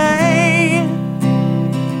say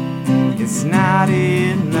it's not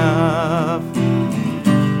enough.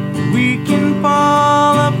 We can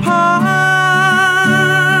fall apart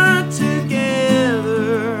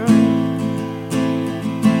together.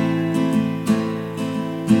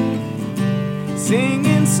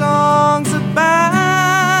 Singing songs about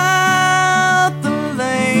the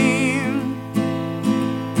lame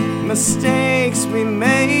mistakes we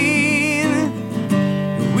made.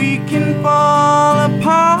 We can fall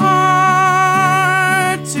apart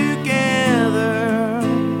together.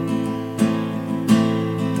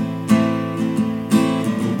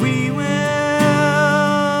 We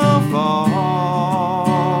will fall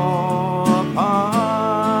apart,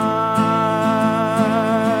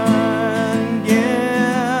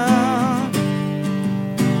 yeah.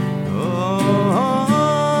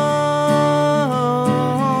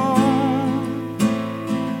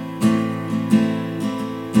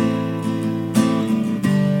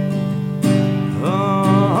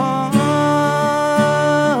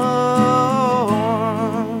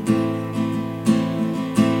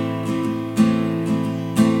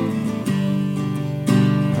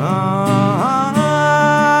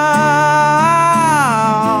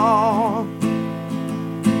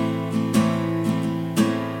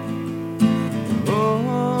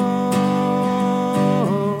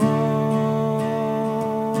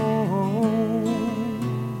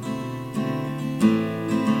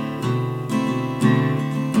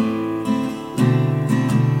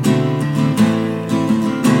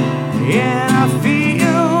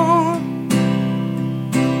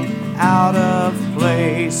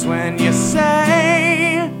 hurts when you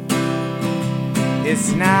say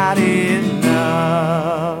it's not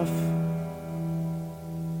enough.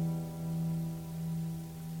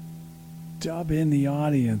 Dub in the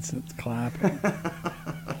audience that's clapping.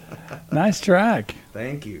 Nice track.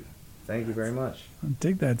 Thank you. Thank you very much. I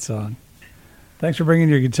dig that song. Thanks for bringing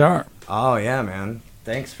your guitar. Oh, yeah, man.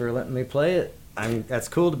 Thanks for letting me play it. That's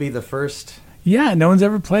cool to be the first. Yeah, no one's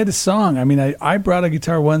ever played a song. I mean, I brought a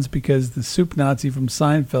guitar once because the Soup Nazi from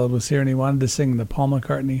Seinfeld was here and he wanted to sing the Paul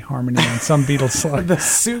McCartney harmony on some Beatles song. The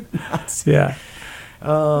Soup Nazi. Yeah.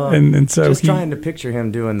 Oh, and so just trying to picture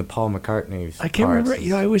him doing the Paul McCartney. I can't remember.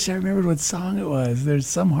 I wish I remembered what song it was. There's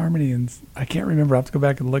some harmony, and I can't remember. I have to go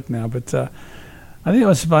back and look now. But I think it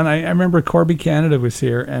was fun. I remember Corby Canada was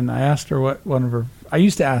here, and I asked her what one of her. I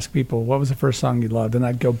used to ask people what was the first song you loved, and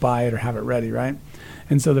I'd go buy it or have it ready, right?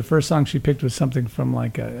 And so the first song she picked was something from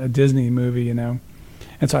like a Disney movie, you know.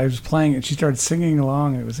 And so I was playing it. She started singing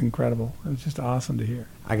along. And it was incredible. It was just awesome to hear.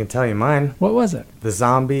 I can tell you mine. What was it? The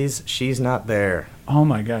Zombies, She's Not There. Oh,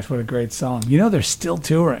 my gosh, what a great song. You know, they're still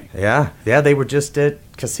touring. Yeah, they were just at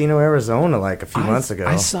Casino Arizona like a few months ago.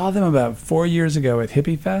 I saw them about 4 years ago at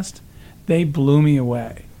Hippie Fest. They blew me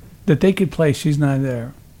away. That they could play She's Not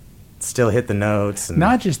There. Still hit the notes. And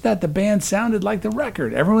not just that, the band sounded like the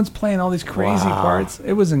record. Everyone's playing all these crazy parts.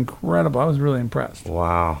 It was incredible. I was really impressed.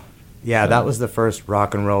 Wow. Yeah, that was the first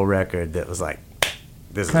rock and roll record that was like,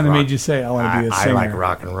 this kind of rock. made you say, I want to be a singer. I like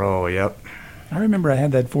rock and roll, yep. I remember I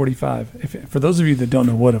had that 45. For those of you that don't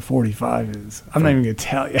know what a 45 is, I'm not even going to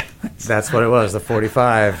tell you. That's what it was, the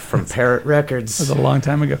 45 from Parrot Records. That was a long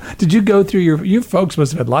time ago. Did you go through your folks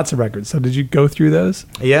must have had lots of records, so did you go through those?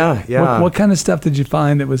 Yeah. What kind of stuff did you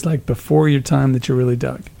find that was like before your time that you really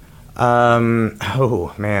dug?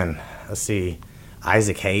 Oh, man. Let's see.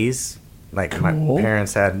 Isaac Hayes. Like, cool. My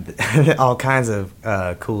parents had all kinds of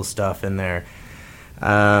cool stuff in there.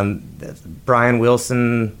 Brian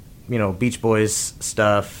Wilson, Beach Boys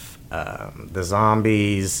stuff, the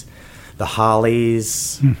Zombies, the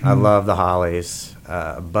Hollies. Mm-hmm. I love the Hollies.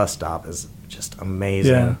 Bus Stop is just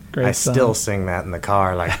amazing. Yeah, great I song. Still sing that in the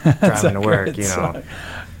car, like driving to work, song.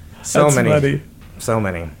 So That's many. Funny. So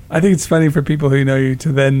many. I think it's funny for people who know you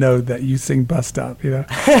to then know that you sing Bus Stop,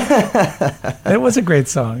 It was a great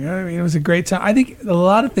song. I mean, it was a great song. I think a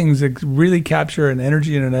lot of things that really capture an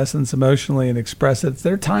energy and an essence emotionally and express it,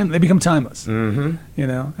 they become timeless, mm-hmm.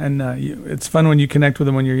 And it's fun when you connect with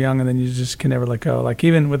them when you're young and then you just can never let go. Like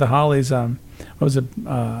even with the Hollies, what was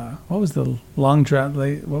the long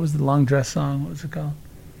dress song? What was it called?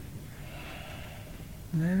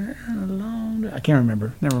 I can't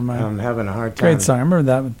remember. Never mind. I'm having a hard time. Great song. I remember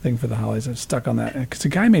that thing for the Hollies. I was stuck on that. Because the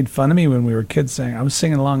guy made fun of me when we were kids saying, I was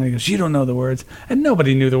singing along and he goes, you don't know the words. And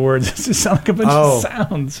nobody knew the words. It just sounded like a bunch of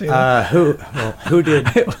sounds. Who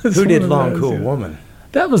did Long Cool Woman?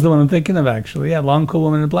 That was the one I'm thinking of, actually. Yeah, Long Cool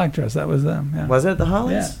Woman in a Black Dress. That was them. Yeah. Was it the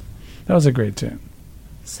Hollies? Yeah. That was a great tune.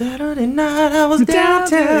 Saturday night I was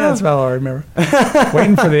downtown. Yeah, that's about all I remember.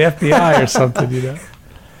 Waiting for the FBI or something,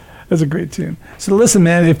 That's a great tune. So listen,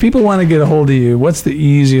 man, if people want to get a hold of you, what's the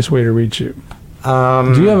easiest way to reach you?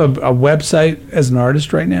 Do you have a website as an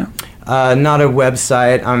artist right now? Not a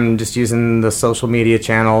website. I'm just using the social media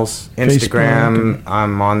channels. Instagram,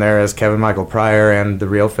 I'm on there as Kevin Michael Prier and The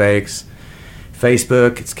Real Fakes.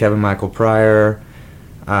 Facebook, it's Kevin Michael Prier.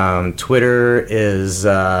 Twitter is...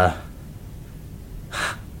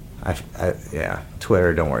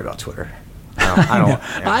 Twitter, don't worry about Twitter. I don't.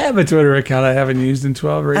 Yeah. I have a Twitter account I haven't used in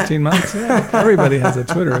 12 or 18 months. Yeah, everybody has a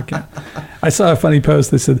Twitter account. I saw a funny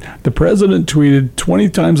post that said, the president tweeted 20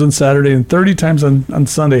 times on Saturday and 30 times on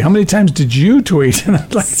Sunday. How many times did you tweet? And I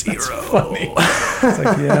was like, 0. That's funny. It's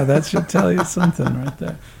like, yeah, that should tell you something right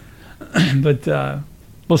there. But,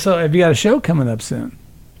 so have you got a show coming up soon?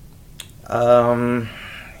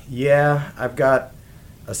 Yeah, I've got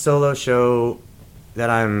a solo show that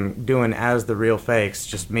I'm doing as The Real Fakes,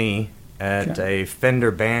 just me. At a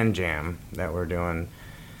Fender band jam that we're doing.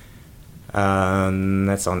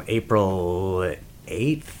 That's on April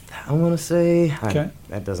 8th, I want to say. Okay.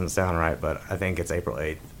 That doesn't sound right, but I think it's April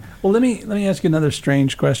 8th. Well, let me ask you another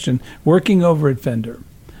strange question. Working over at Fender,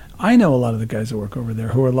 I know a lot of the guys that work over there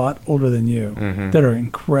who are a lot older than you, mm-hmm. that are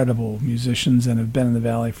incredible musicians and have been in the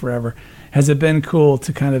Valley forever. Has it been cool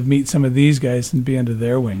to kind of meet some of these guys and be under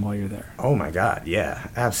their wing while you're there? Oh, my God, yeah,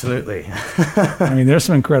 absolutely. I mean, there's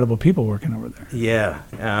some incredible people working over there. Yeah.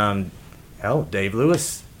 Dave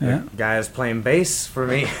Lewis, the guy is playing bass for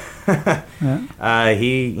me. Yeah.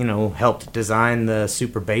 He, helped design the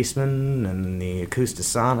Super Bassman and the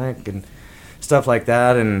Acoustasonic and stuff like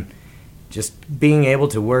that, and just being able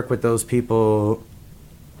to work with those people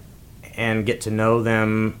and get to know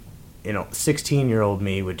them 16-year-old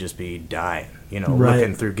me would just be dying, Right.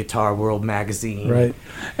 looking through Guitar World magazine. Right.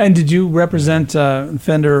 And did you represent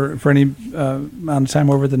Fender for any amount of time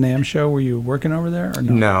over at the NAMM show? Were you working over there or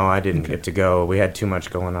no? No, I didn't get to go. We had too much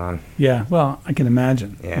going on. Yeah, well, I can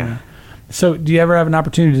imagine. Yeah. So do you ever have an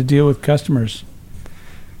opportunity to deal with customers?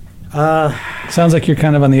 Sounds like you're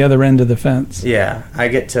kind of on the other end of the fence. Yeah, I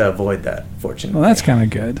get to avoid that, fortunately. Well, that's kind of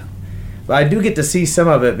good. But I do get to see some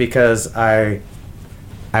of it because I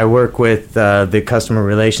work with the customer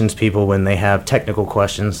relations people when they have technical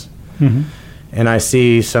questions. Mm-hmm. And I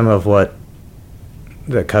see some of what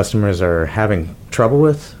the customers are having trouble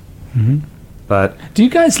with. Mm-hmm. But Do you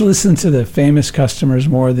guys listen to the famous customers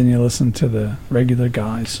more than you listen to the regular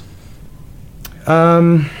guys?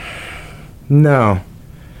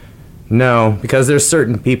 no, because there's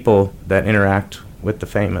certain people that interact with the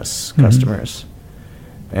famous customers,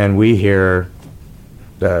 and we hear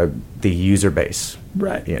the user base,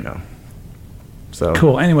 Right. So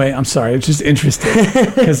Cool. Anyway, I'm sorry. It's just interesting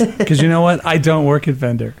because you know what? I don't work at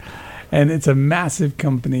Fender, and it's a massive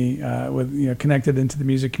company with connected into the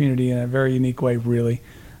music community in a very unique way, really.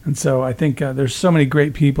 And so I think there's so many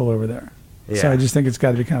great people over there. So Yeah. I just think it's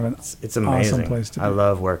got to be kind of an it's amazing. awesome place to be. I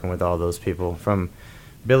love working with all those people, from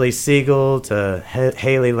Billy Siegel to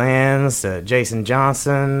Haley Lands to Jason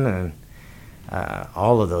Johnson, and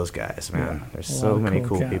all of those guys, man. Yeah, There's a so lot of many cool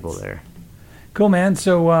cool cats. people there. Cool, man.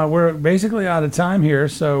 So we're basically out of time here.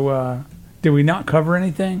 So did we not cover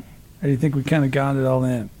anything? Or do you think we kind of got it all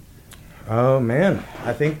in? Oh man,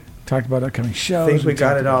 I think Talked about upcoming shows. think we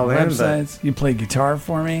got talked it all about in, but- websites. You played guitar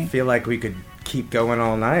for me. feel like we could keep going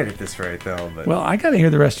all night at this rate, though. But Well, I got to hear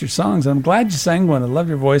the rest of your songs. I'm glad you sang one. I love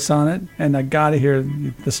your voice on it. And I got to hear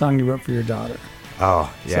the song you wrote for your daughter. oh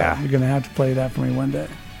yeah, So you're going to have to play that for me one day.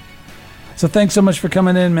 So thanks so much for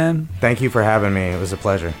coming in, man. thank you for having me. It was a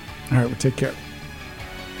pleasure. All right, well, take care.